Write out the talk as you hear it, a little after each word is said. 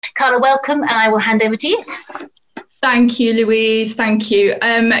Carla, welcome, and I will hand over to you. Thank you, Louise. Thank you.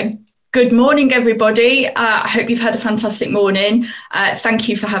 Good morning, everybody. I hope you've had a fantastic morning. Thank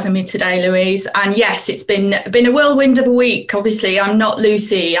you for having me today, Louise. And yes, it's been a whirlwind of a week. Obviously, I'm not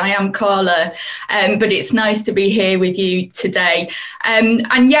Lucy, I am Carla, but it's nice to be here with you today.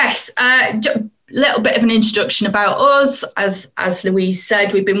 And yes, little bit of an introduction about us. As Louise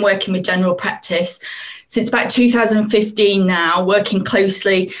said, we've been working with general practice since about 2015 now, working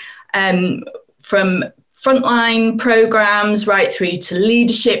closely from frontline programs right through to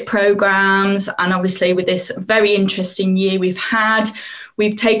leadership programs. And obviously with this very interesting year we've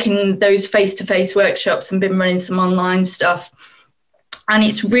taken those face-to-face workshops and been running some online stuff. And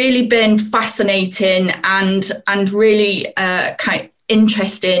it's really been fascinating and really kind of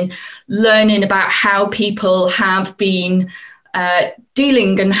interesting learning about how people have been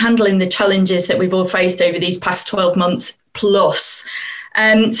dealing and handling the challenges that we've all faced over these past 12 months plus.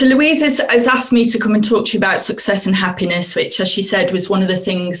 So Louise has asked me to come and talk to you about success and happiness, which, as she said, was one of the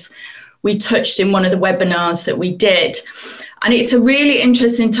things we touched in one of the webinars that we did. And it's a really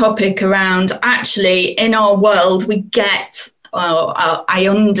interesting topic around, actually, in our world, we get, I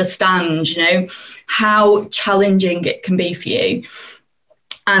understand, how challenging it can be for you.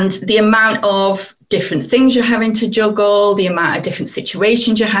 And the amount of different things you're having to juggle, the amount of different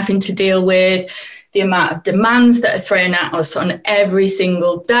situations you're having to deal with, the amount of demands that are thrown at us on every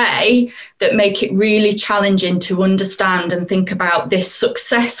single day that make it really challenging to understand and think about this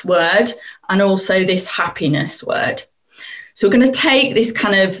success word and also this happiness word. So we're going to take this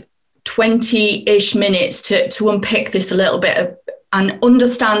kind of 20-ish minutes to unpick this a little bit and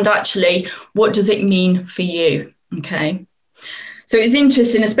understand actually what does it mean for you, okay? So it's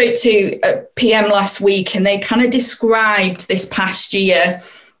interesting, I spoke to a PM last week and they kind of described this past year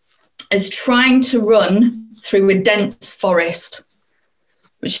as trying to run through a dense forest,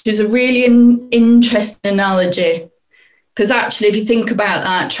 which is a really interesting analogy. Because actually, if you think about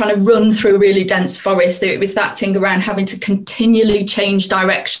that, trying to run through a really dense forest, it was that thing around having to continually change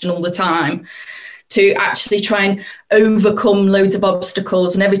direction all the time to actually try and overcome loads of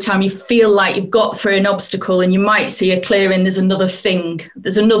obstacles. And every time you feel like you've got through an obstacle and you might see a clearing, there's another thing,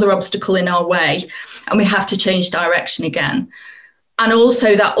 there's another obstacle in our way, and we have to change direction again. And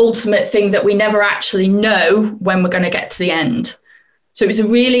also that ultimate thing that we never actually know when we're going to get to the end. So it was a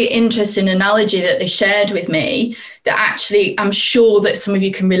really interesting analogy that they shared with me that actually I'm sure that some of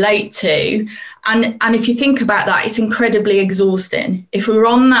you can relate to. And if you think about that, it's incredibly exhausting. If we're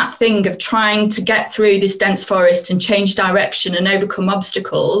on that thing of trying to get through this dense forest and change direction and overcome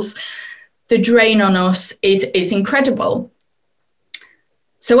obstacles, the drain on us is incredible.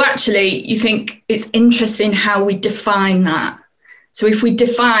 So actually, you think it's interesting how we define that. So if we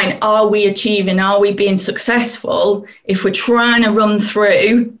define, are we achieving, are we being successful? If we're trying to run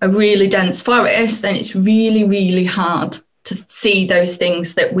through a really dense forest, then it's really, really hard to see those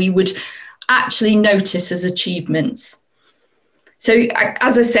things that we would actually notice as achievements. So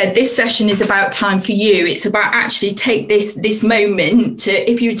as I said, this session is about time for you. It's about actually take this moment to,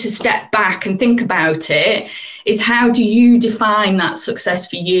 if you were to step back and think about it, is how do you define that success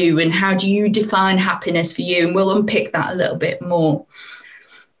for you and how do you define happiness for you? And we'll unpick that a little bit more.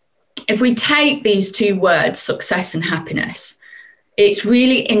 If we take these two words, success and happiness, it's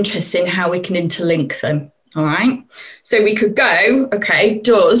really interesting how we can interlink them, all right? So we could go, okay,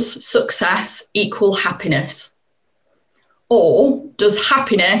 does success equal happiness? Or does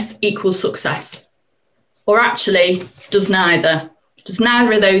happiness equal success? Or actually, does neither? Does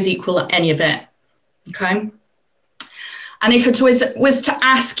neither of those equal any of it? Okay. And if it was to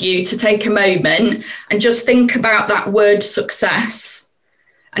ask you to take a moment and just think about that word success,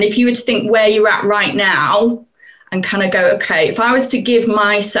 and if you were to think where you're at right now and kind of go, okay, if I was to give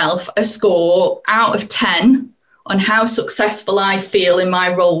myself a score out of 10 on how successful I feel in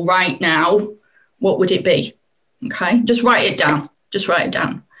my role right now, what would it be? Okay, just write it down. Just write it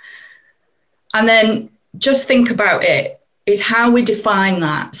down. And then just think about it, is how we define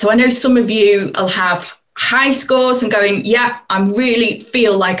that. So I know some of you will have high scores and going, yeah, I really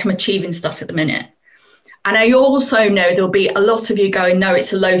feel like I'm achieving stuff at the minute. And I also know there'll be a lot of you going, no,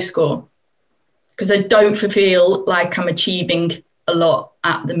 it's a low score because I don't feel like I'm achieving a lot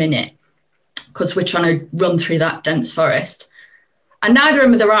at the minute because we're trying to run through that dense forest. And neither of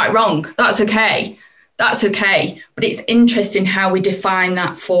them are the right or wrong. That's okay. That's okay. But it's interesting how we define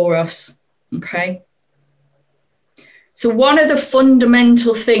that for us. Okay. So one of the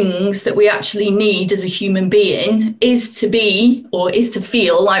fundamental things that we actually need as a human being is to be, or is to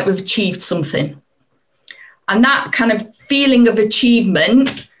feel like we've achieved something. And that kind of feeling of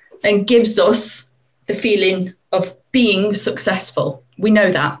achievement then gives us the feeling of being successful. We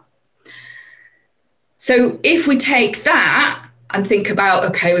know that. So if we take that and think about,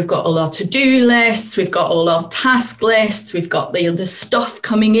 okay, we've got all our to-do lists, we've got all our task lists, we've got the other stuff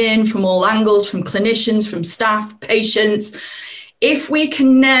coming in from all angles, from clinicians, from staff, patients. If we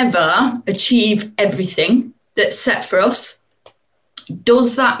can never achieve everything that's set for us,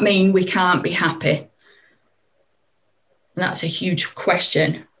 does that mean we can't be happy? And that's a huge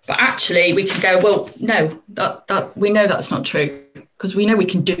question. But actually we can go, well, no, that we know that's not true, because we know we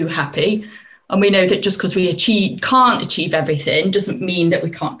can do happy. And we know that just because we can't achieve everything doesn't mean that we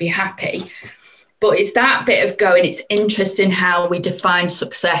can't be happy. But it's that bit of going, it's interesting how we define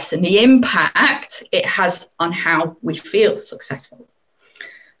success and the impact it has on how we feel successful.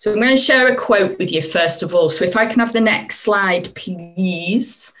 So I'm going to share a quote with you first of all. So if I can have the next slide,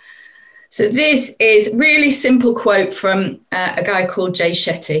 please. So this is a really simple quote from a guy called Jay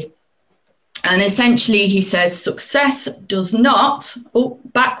Shetty. And essentially he says, success does not,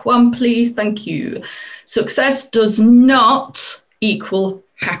 back one, please, thank you. Success does not equal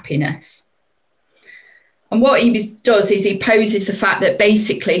happiness. And what he does is he poses the fact that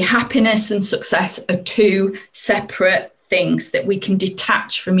basically happiness and success are two separate things that we can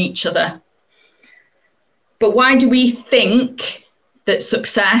detach from each other. But why do we think that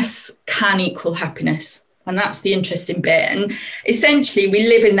success can equal happiness? And that's the interesting bit. And essentially, we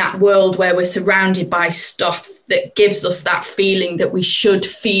live in that world where we're surrounded by stuff that gives us that feeling that we should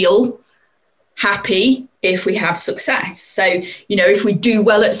feel happy if we have success. So, you know, if we do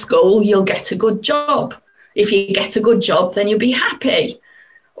well at school, you'll get a good job. If you get a good job, then you'll be happy.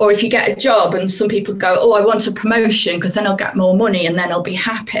 Or if you get a job and some people go, oh, I want a promotion because then I'll get more money and then I'll be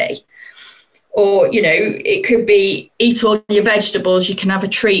happy. Or, you know, it could be eat all your vegetables, you can have a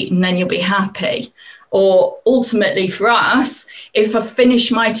treat and then you'll be happy. Or ultimately for us, if I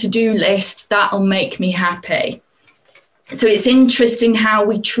finish my to-do list, that'll make me happy. So it's interesting how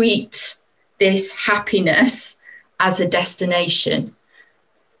we treat this happiness as a destination.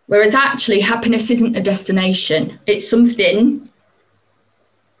 Whereas actually happiness isn't a destination. It's something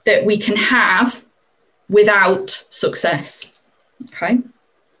that we can have without success. Okay.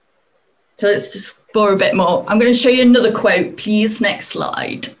 So let's explore a bit more. I'm going to show you another quote, please. Next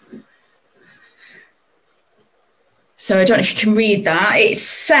slide. So I don't know if you can read that. It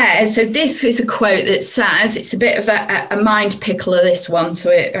says, so this is a quote that says, it's a bit of a mind pickler, this one,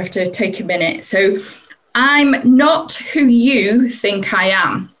 so I have to take a minute. So, I'm not who you think I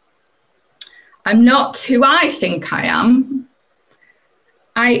am. I'm not who I think I am.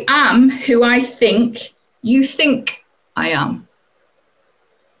 I am who I think you think I am.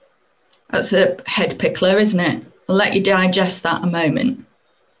 That's a head pickler, isn't it? I'll let you digest that a moment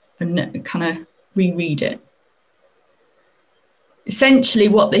and kind of reread it. Essentially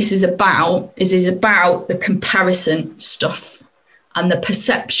what this is about is about the comparison stuff and the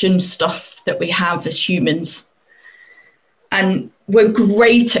perception stuff that we have as humans. And we're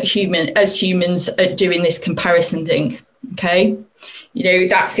great as humans at doing this comparison thing, okay? You know,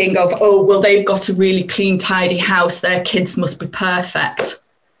 that thing of, oh, well, they've got a really clean, tidy house, their kids must be perfect.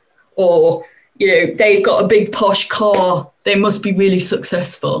 Or, you know, they've got a big posh car, they must be really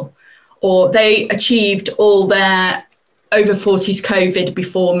successful. Or they achieved all their over 40s COVID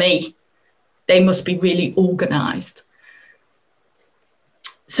before me, they must be really organised.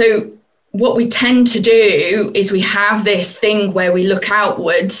 So what we tend to do is we have this thing where we look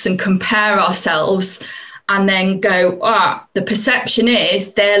outwards and compare ourselves and then go, the perception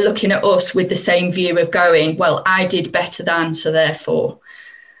is they're looking at us with the same view of going, well, I did better than, so therefore.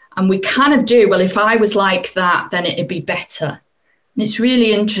 And we kind of do, well, if I was like that, then it'd be better. And it's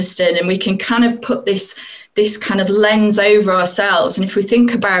really interesting. And we can kind of put this kind of lens over ourselves. And if we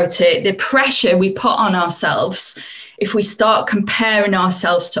think about it, the pressure we put on ourselves, if we start comparing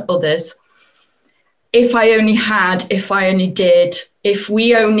ourselves to others, if I only had, if I only did, if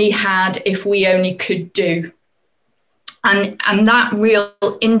we only had, if we only could do. And that real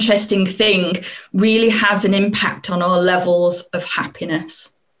interesting thing really has an impact on our levels of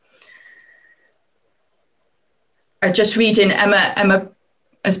happiness. I just reading Emma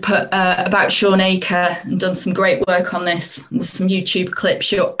has put about Sean Aker and done some great work on this. There's some YouTube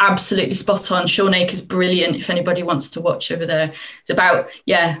clips. You're absolutely spot on. Sean Aker's brilliant if anybody wants to watch over there. It's about,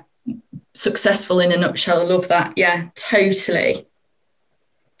 successful in a nutshell. I love that. Yeah, totally.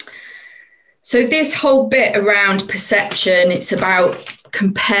 So this whole bit around perception, it's about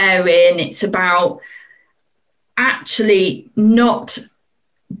comparing, it's about actually not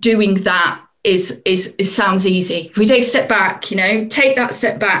doing that is sounds easy. If we take a step back, take that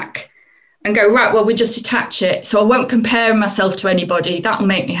step back and go, right, well, we just detach it. So I won't compare myself to anybody. That'll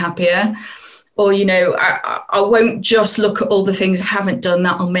make me happier. Or, I won't just look at all the things I haven't done.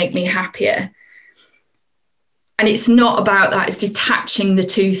 That'll make me happier. And it's not about that. It's detaching the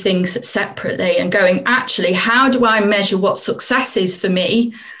two things separately and going, actually, how do I measure what success is for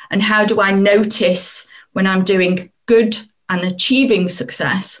me? And how do I notice when I'm doing good and achieving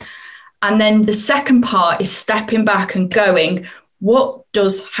success? And then the second part is stepping back and going, what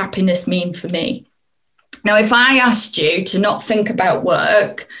does happiness mean for me? Now, if I asked you to not think about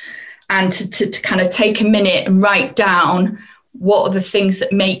work and to kind of take a minute and write down what are the things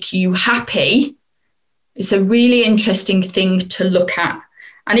that make you happy, it's a really interesting thing to look at.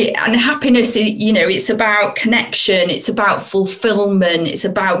 And happiness, it's about connection, it's about fulfillment, it's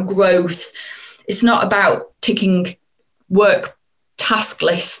about growth. It's not about ticking work task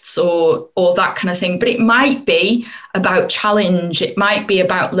lists or that kind of thing, but it might be about challenge. It might be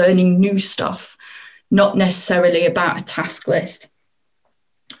about learning new stuff, not necessarily about a task list.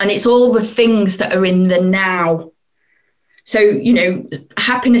 And it's all the things that are in the now. So,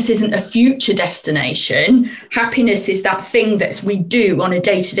 happiness isn't a future destination. Happiness is that thing that we do on a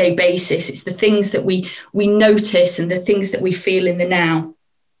day-to-day basis. It's the things that we notice and the things that we feel in the now.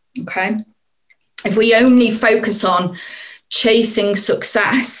 Okay. If we only focus on chasing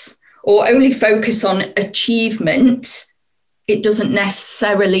success or only focus on achievement, it doesn't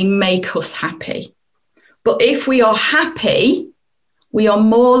necessarily make us happy. But if we are happy, we are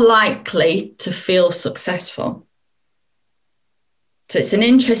more likely to feel successful. So it's an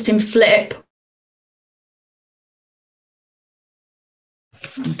interesting flip.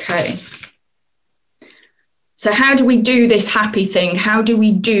 Okay. So how do we do this happy thing? How do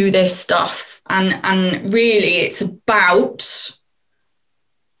we do this stuff? And really it's about,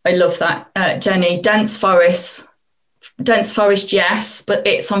 I love that, Jenny, dense forest, yes, but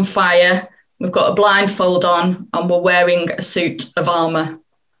it's on fire. We've got a blindfold on and we're wearing a suit of armour.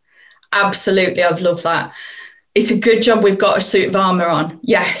 Absolutely, I've loved that. It's a good job we've got a suit of armour on.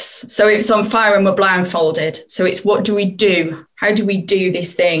 Yes. So it's on fire and we're blindfolded. So it's what do we do? How do we do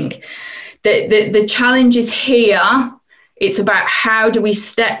this thing? The challenge is here. It's about how do we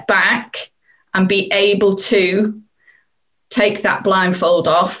step back and be able to take that blindfold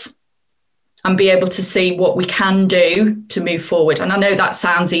off and be able to see what we can do to move forward. And I know that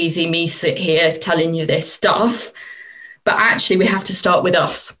sounds easy, me sit here telling you this stuff, but actually we have to start with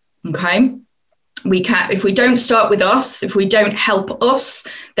us, okay? We can't, if we don't start with us, if we don't help us,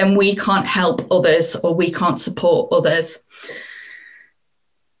 then we can't help others or we can't support others.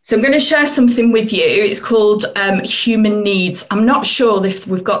 So I'm going to share something with you. It's called human needs. I'm not sure if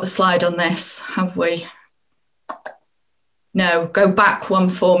we've got the slide on this, have we? No, go back one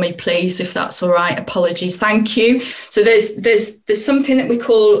for me, please, if that's all right. Apologies. Thank you. So there's something that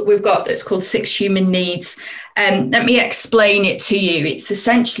we've got that's called 6 human needs. Let me explain it to you. It's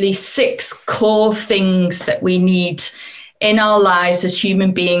essentially 6 core things that we need in our lives as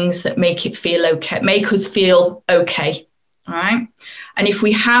human beings that make it feel okay, make us feel okay. All right. And if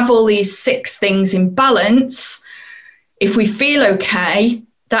we have all these 6 things in balance, if we feel okay,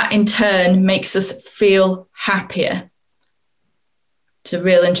 that in turn makes us feel happier. It's a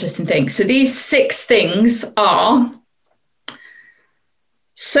real interesting thing. So these 6 things are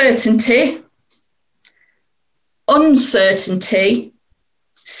certainty, uncertainty,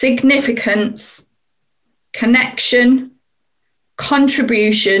 significance, connection,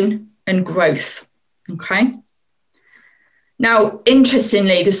 contribution, and growth. Okay. Now,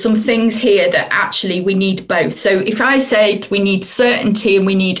 interestingly, there's some things here that actually we need both. So if I said we need certainty and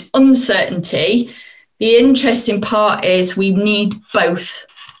we need uncertainty, the interesting part is we need both.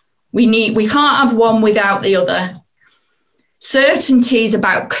 We can't have one without the other. Certainty is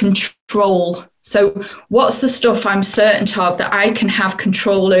about control. So what's the stuff I'm certain of that I can have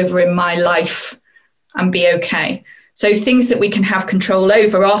control over in my life and be okay? So things that we can have control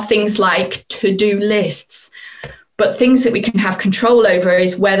over are things like to-do lists. But things that we can have control over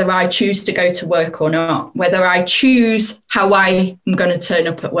is whether I choose to go to work or not, whether I choose how I am going to turn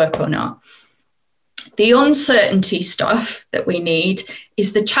up at work or not. The uncertainty stuff that we need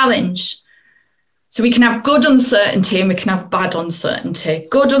is the challenge. So we can have good uncertainty and we can have bad uncertainty.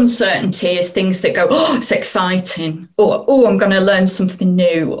 Good uncertainty is things that go, oh, it's exciting, or, oh, I'm going to learn something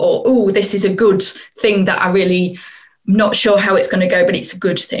new, or, oh, this is a good thing that I really am not sure how it's going to go, but it's a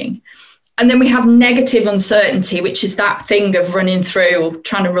good thing. And then we have negative uncertainty, which is that thing of running through, or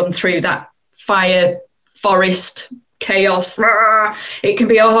trying to run through that fire, forest, chaos. It can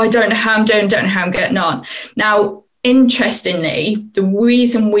be, oh, I don't know how I'm doing, don't know how I'm getting on. Now, interestingly, the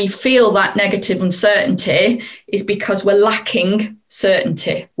reason we feel that negative uncertainty is because we're lacking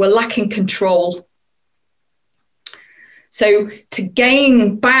certainty. We're lacking control. So to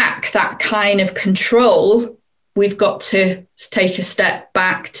gain back that kind of control, we've got to take a step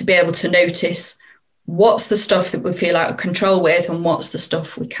back to be able to notice What's the stuff that we feel out of control with, and what's the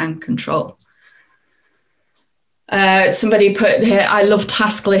stuff we can control? Somebody put here, I love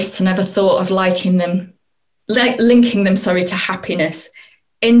task lists and never thought of linking them, to happiness.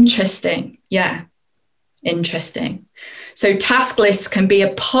 Interesting. Yeah, interesting. So task lists can be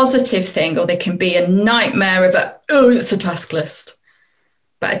a positive thing, or they can be a nightmare of it's a task list.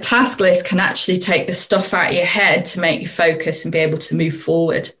 But a task list can actually take the stuff out of your head to make you focus and be able to move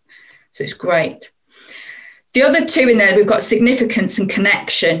forward. So it's great. The other two in there, we've got significance and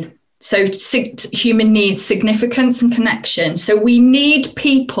connection. So human needs significance and connection. So we need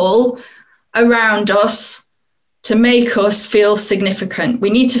people around us to make us feel significant. We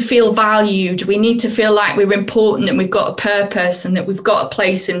need to feel valued. We need to feel like we're important and we've got a purpose and that we've got a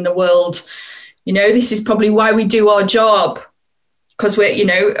place in the world. You know, this is probably why we do our job. Because we're, you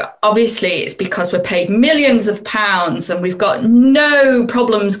know, obviously it's because we're paid millions of pounds and we've got no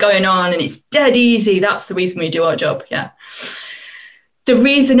problems going on and it's dead easy. That's the reason we do our job. Yeah. The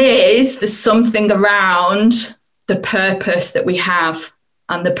reason is there's something around the purpose that we have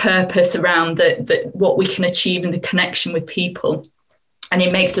and the purpose around what we can achieve and the connection with people. And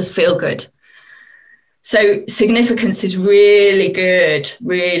it makes us feel good. So significance is really good,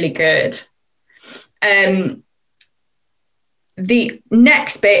 really good. The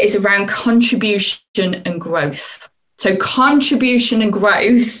next bit is around contribution and growth. So contribution and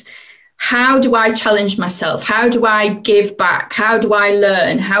growth, how do I challenge myself? How do I give back? How do I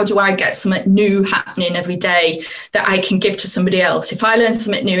learn? How do I get something new happening every day that I can give to somebody else? If I learn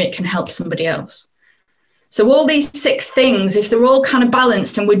something new, it can help somebody else. So all these 6 things, if they're all kind of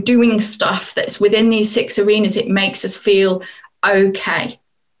balanced and we're doing stuff that's within these 6 arenas, it makes us feel okay.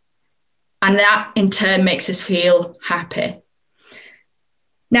 And that in turn makes us feel happy.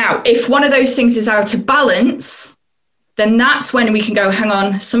 Now, if one of those things is out of balance, then that's when we can go, hang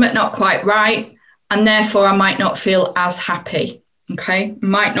on, something not quite right. And therefore I might not feel as happy. Okay.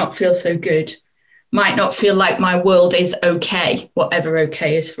 Might not feel so good. Might not feel like my world is okay, whatever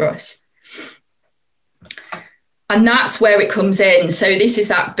okay is for us. And that's where it comes in. So this is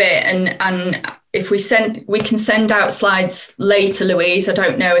that bit. And if we can send out slides later, Louise. I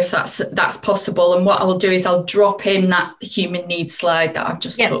don't know if that's possible. And what I'll do is I'll drop in that human needs slide that I've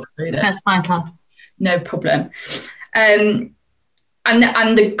just talked through there. That's fine, Carla. No problem. And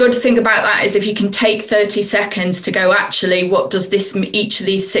the good thing about that is if you can take 30 seconds to go, actually, what does each of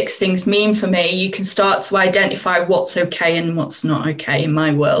these 6 things mean for me? You can start to identify what's okay and what's not okay in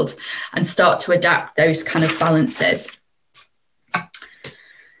my world and start to adapt those kind of balances.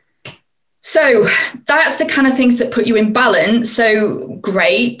 So that's the kind of things that put you in balance. So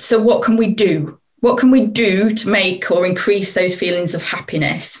great. So what can we do? What can we do to make or increase those feelings of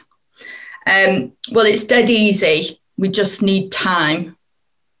happiness? Well, it's dead easy. We just need time.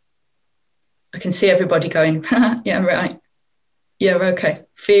 I can see everybody going, yeah, right. Yeah, okay.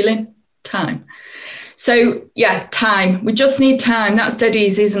 Feeling, time. So yeah, time. We just need time. That's dead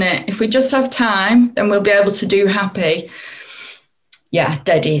easy, isn't it? If we just have time, then we'll be able to do happy. Yeah,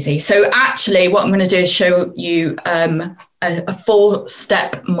 dead easy. So actually what I'm going to do is show you a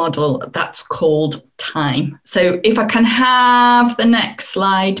 4-step model that's called time. So if I can have the next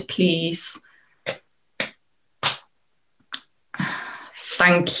slide, please.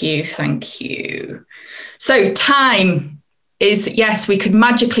 Thank you, thank you. So time is, yes, we could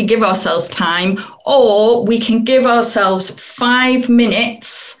magically give ourselves time, or we can give ourselves 5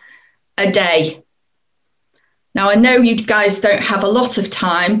 minutes a day. Now, I know you guys don't have a lot of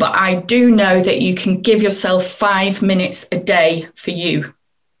time, but I do know that you can give yourself 5 minutes a day for you.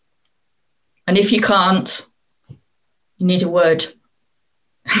 And if you can't, you need a word.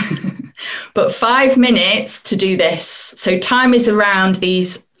 But 5 minutes to do this. So time is around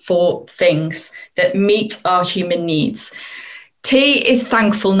these 4 things that meet our human needs. T is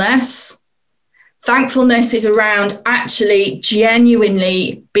thankfulness. Thankfulness is around actually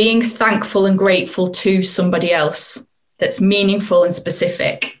genuinely being thankful and grateful to somebody else that's meaningful and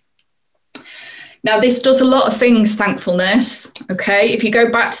specific. Now, this does a lot of things, thankfulness, okay? If you go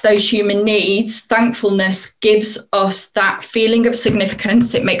back to those human needs, thankfulness gives us that feeling of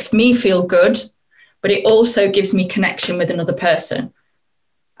significance. It makes me feel good, but it also gives me connection with another person.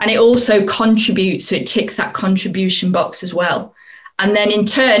 And it also contributes, so it ticks that contribution box as well. And then in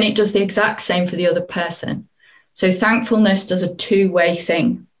turn, it does the exact same for the other person. So thankfulness does a 2-way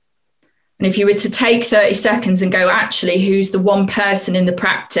thing. And if you were to take 30 seconds and go, actually, who's the one person in the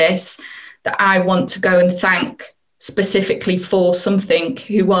practice that I want to go and thank specifically for something?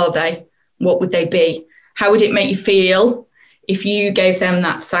 Who are they? What would they be? How would it make you feel if you gave them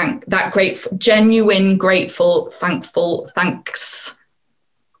that grateful, genuine, grateful, thankful thanks?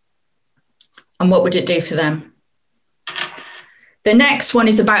 And what would it do for them? The next one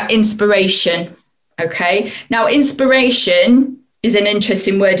is about inspiration. Okay. Now, inspiration is an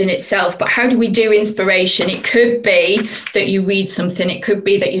interesting word in itself, but how do we do inspiration? It could be that you read something. It could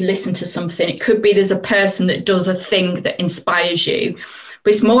be that you listen to something. It could be there's a person that does a thing that inspires you.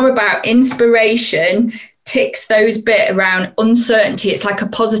 But it's more about inspiration, ticks those bit around uncertainty. It's like a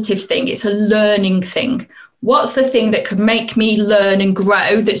positive thing. It's a learning thing. What's the thing that could make me learn and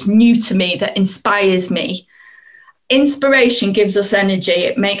grow, that's new to me, that inspires me? Inspiration gives us energy.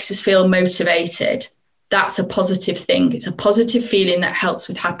 It makes us feel motivated. That's a positive thing. It's a positive feeling that helps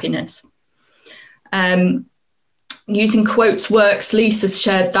with happiness. Using quotes works. Lisa's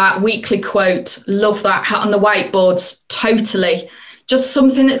shared that weekly quote. Love that. On the whiteboards, totally. Just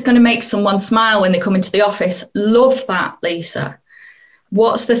something that's going to make someone smile when they come into the office. Love that, Lisa.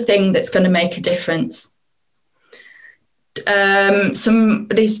 What's the thing that's going to make a difference?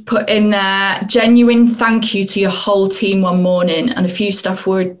 Somebody's put in there, genuine thank you to your whole team one morning, and a few staff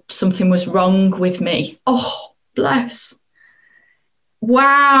worried something was wrong with me. Oh, bless.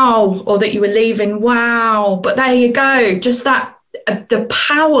 Wow. Or that you were leaving. Wow. But there you go. Just that, the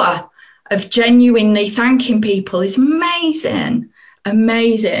power of genuinely thanking people is amazing.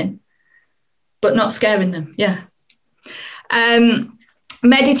 Amazing. But not scaring them. Yeah.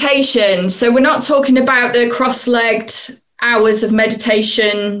 Meditation. So we're not talking about the cross-legged hours of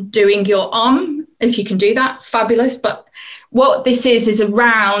meditation doing your if you can do that, fabulous. But what this is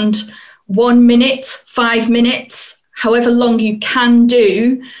around 1 minute, 5 minutes, however long you can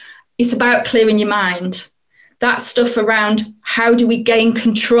do. It's about clearing your mind. That stuff around how do we gain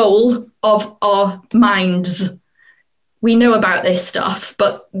control of our minds. We know about this stuff,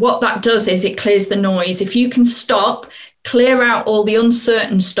 but what that does is it clears the noise. If you can stop, clear out all the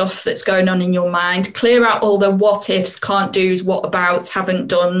uncertain stuff that's going on in your mind, clear out all the what ifs, can't do's, what abouts, haven't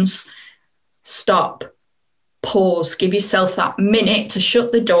done's. Stop, pause, give yourself that minute to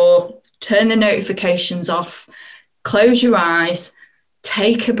shut the door, turn the notifications off, close your eyes,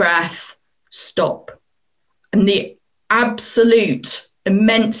 take a breath, stop. And the absolute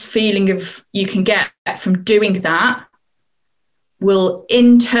immense feeling of you can get from doing that will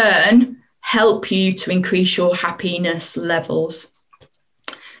in turn help you to increase your happiness levels.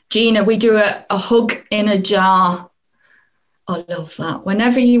 Gina, we do a hug in a jar. I love that.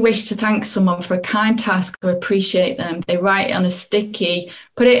 Whenever you wish to thank someone for a kind task or appreciate them, they write it on a sticky,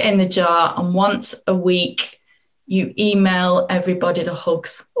 put it in the jar, and once a week you email everybody the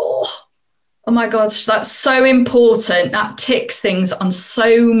hugs. Oh my God, that's so important. That ticks things on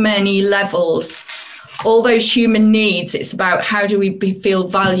so many levels. All those human needs, it's about how do we feel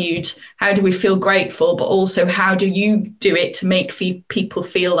valued, how do we feel grateful, but also how do you do it to make people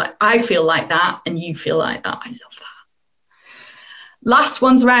feel like I feel like that and you feel like that. I love that. Last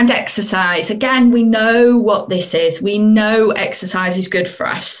one's around exercise. Again, we know what this is. We know exercise is good for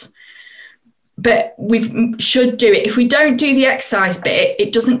us, but we should do it. If we don't do the exercise bit,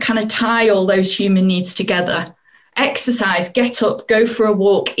 it doesn't kind of tie all those human needs together. Exercise, get up, go for a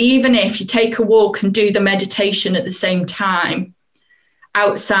walk. Even if you take a walk and do the meditation at the same time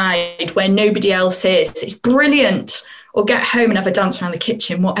outside where nobody else is, it's brilliant. Or get home and have a dance around the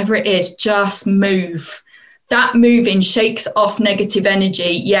kitchen, whatever it is, just move. That moving shakes off negative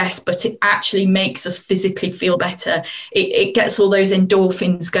energy, yes, but it actually makes us physically feel better. It gets all those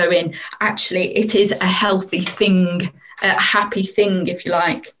endorphins going. Actually, it is a healthy thing, a happy thing, if you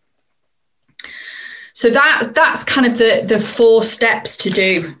like. So that's kind of the 4 steps to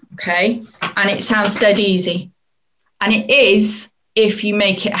do, okay? And it sounds dead easy. And it is if you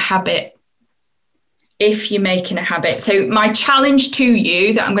make it a habit. If you're making a habit. So my challenge to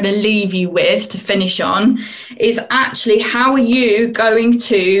you that I'm going to leave you with to finish on is actually how are you going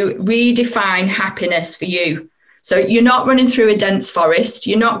to redefine happiness for you? So you're not running through a dense forest.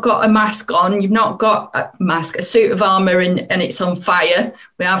 You've not got a mask on. You've not got a suit of armour and it's on fire.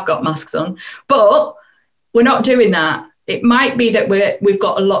 We have got masks on, but we're not doing that. It might be that we've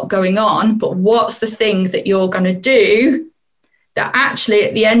got a lot going on, but what's the thing that you're going to do that actually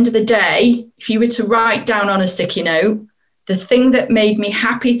at the end of the day, if you were to write down on a sticky note, the thing that made me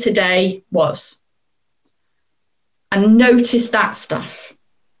happy today was, and notice that stuff.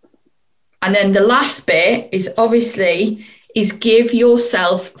 And then the last bit is obviously give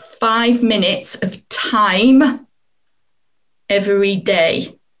yourself 5 minutes of time every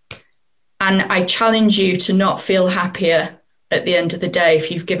day. And I challenge you to not feel happier at the end of the day if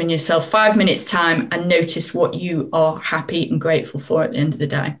you've given yourself 5 minutes time and noticed what you are happy and grateful for at the end of the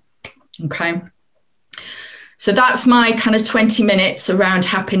day. Okay. So that's my kind of 20 minutes around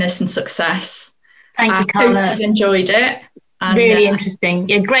happiness and success. Thank you, Carla. I hope you've enjoyed it. And, really interesting.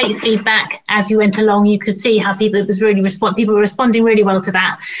 Yeah, great feedback as you went along. You could see how people were responding really well to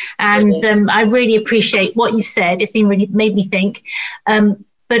that. And I really appreciate what you said. It's been really made me think.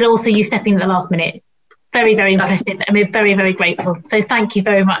 But also you stepping at the last minute. Very, very impressive. And we're very, very grateful. So thank you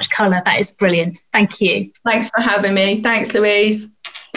very much, Carla. That is brilliant. Thank you. Thanks for having me. Thanks, Louise.